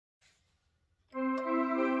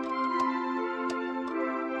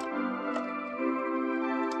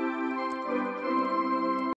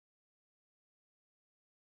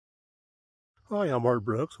Hi, I'm Mark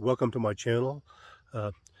Brooks. Welcome to my channel.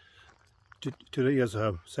 Today is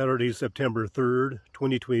Saturday, September 3rd,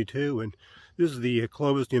 2022, and this is the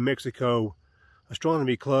Clovis, New Mexico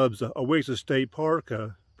Astronomy Club's Oasis State Park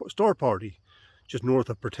star party, just north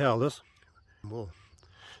of Portales. Well,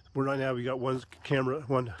 right now we got one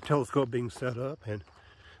telescope being set up, and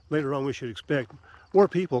later on we should expect more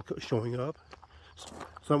people showing up.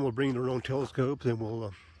 Some will bring their own telescopes, and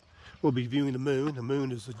we'll be viewing the moon. The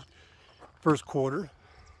moon is the first quarter.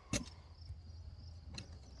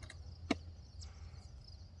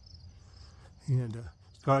 And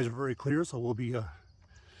skies are very clear, so we'll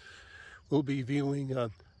be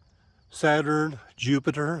viewing Saturn,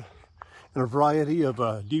 Jupiter, and a variety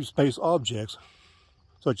of deep space objects,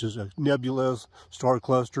 such as nebulas, star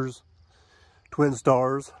clusters, twin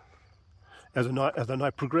stars, as the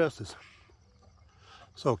night progresses.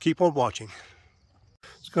 So keep on watching.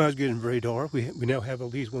 The sky's getting very dark. We now have at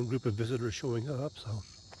least one group of visitors showing up, so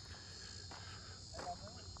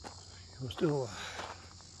we're still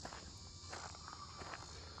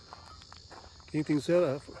getting things set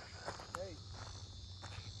up.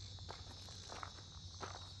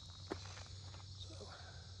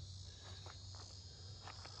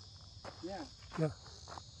 Yeah.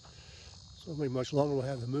 So maybe much longer we'll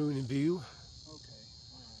have the moon in view. Okay.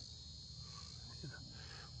 All right.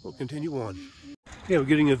 We'll continue on. Yeah, we're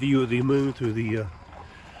getting a view of the moon through the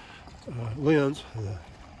lens.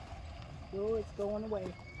 Oh, it's going away.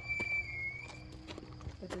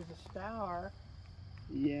 But there's a star.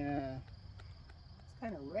 Yeah. It's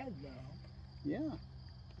kind of red though. Yeah,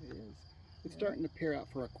 it is. It's starting to peer out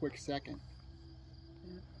for a quick second.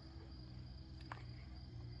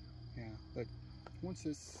 Yeah, but once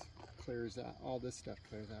this clears out, all this stuff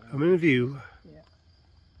clears out. I'm in view. Yeah.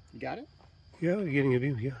 You got it? Yeah, we're getting a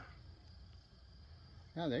view, yeah.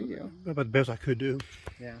 Oh, there you go. About the best I could do.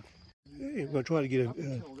 Yeah. Hey, I'm going to try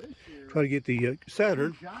to get the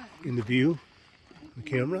Saturn in the view, the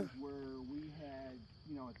camera. Where we had,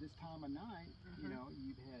 you know, at this time of night, you know,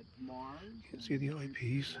 you've had Mars. You can see the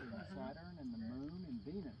eyepiece. Saturn and the Moon and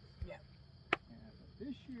Venus. Yeah. But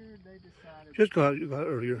this year they decided. Just got it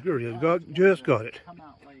earlier. There it is. Just got it. Come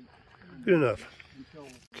out late. Good enough.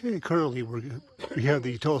 Okay, currently we have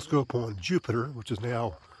the telescope on Jupiter, which is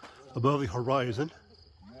now above the horizon.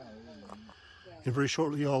 And very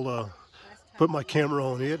shortly I'll put my camera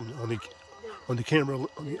on it and on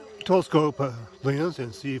the telescope lens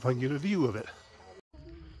and see if I can get a view of it.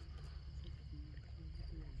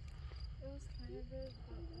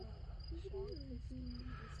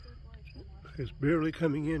 It's barely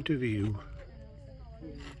coming into view.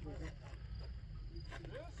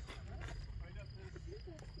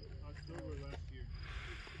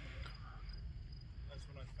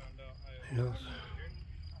 Yes.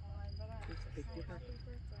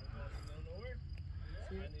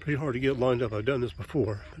 Pretty hard to get lined up. I've done this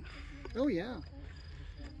before. Oh yeah.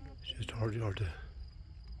 It's just hard to.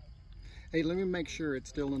 Hey, let me make sure it's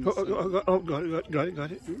still in the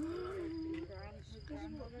Got it.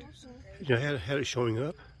 You know, had it showing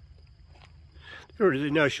up. There it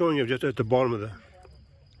is now, showing up just at the bottom of the.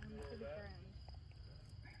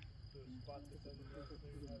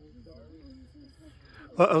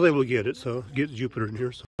 I was able to get it, so get Jupiter in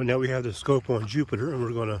here. So now we have the scope on Jupiter, and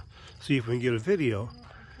we're going to see if we can get a video.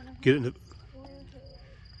 Get it in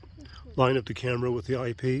line up the camera with the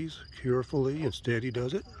eyepiece carefully and steady.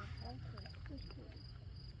 Does it?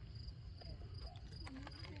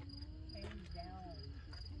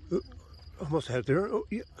 Almost had it there. Oh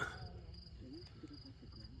yeah.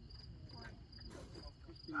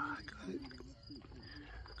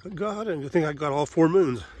 I got it. I think I got all 4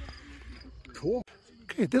 moons. Cool.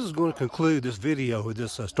 Okay, this is going to conclude this video with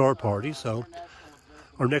this star party. So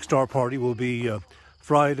our next star party will be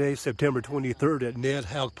Friday, September 23rd at Ned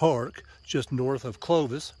Haug Park, just north of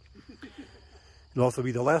Clovis. It'll also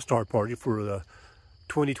be the last star party for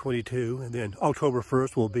 2022, and then October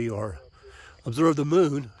 1st will be our Observe the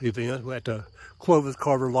Moon event at the Clovis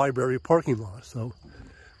Carver Library parking lot. So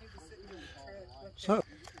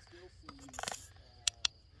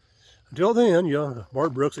until then,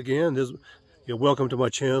 Mark Brooks again. Welcome to my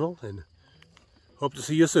channel, and hope to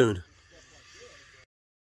see you soon.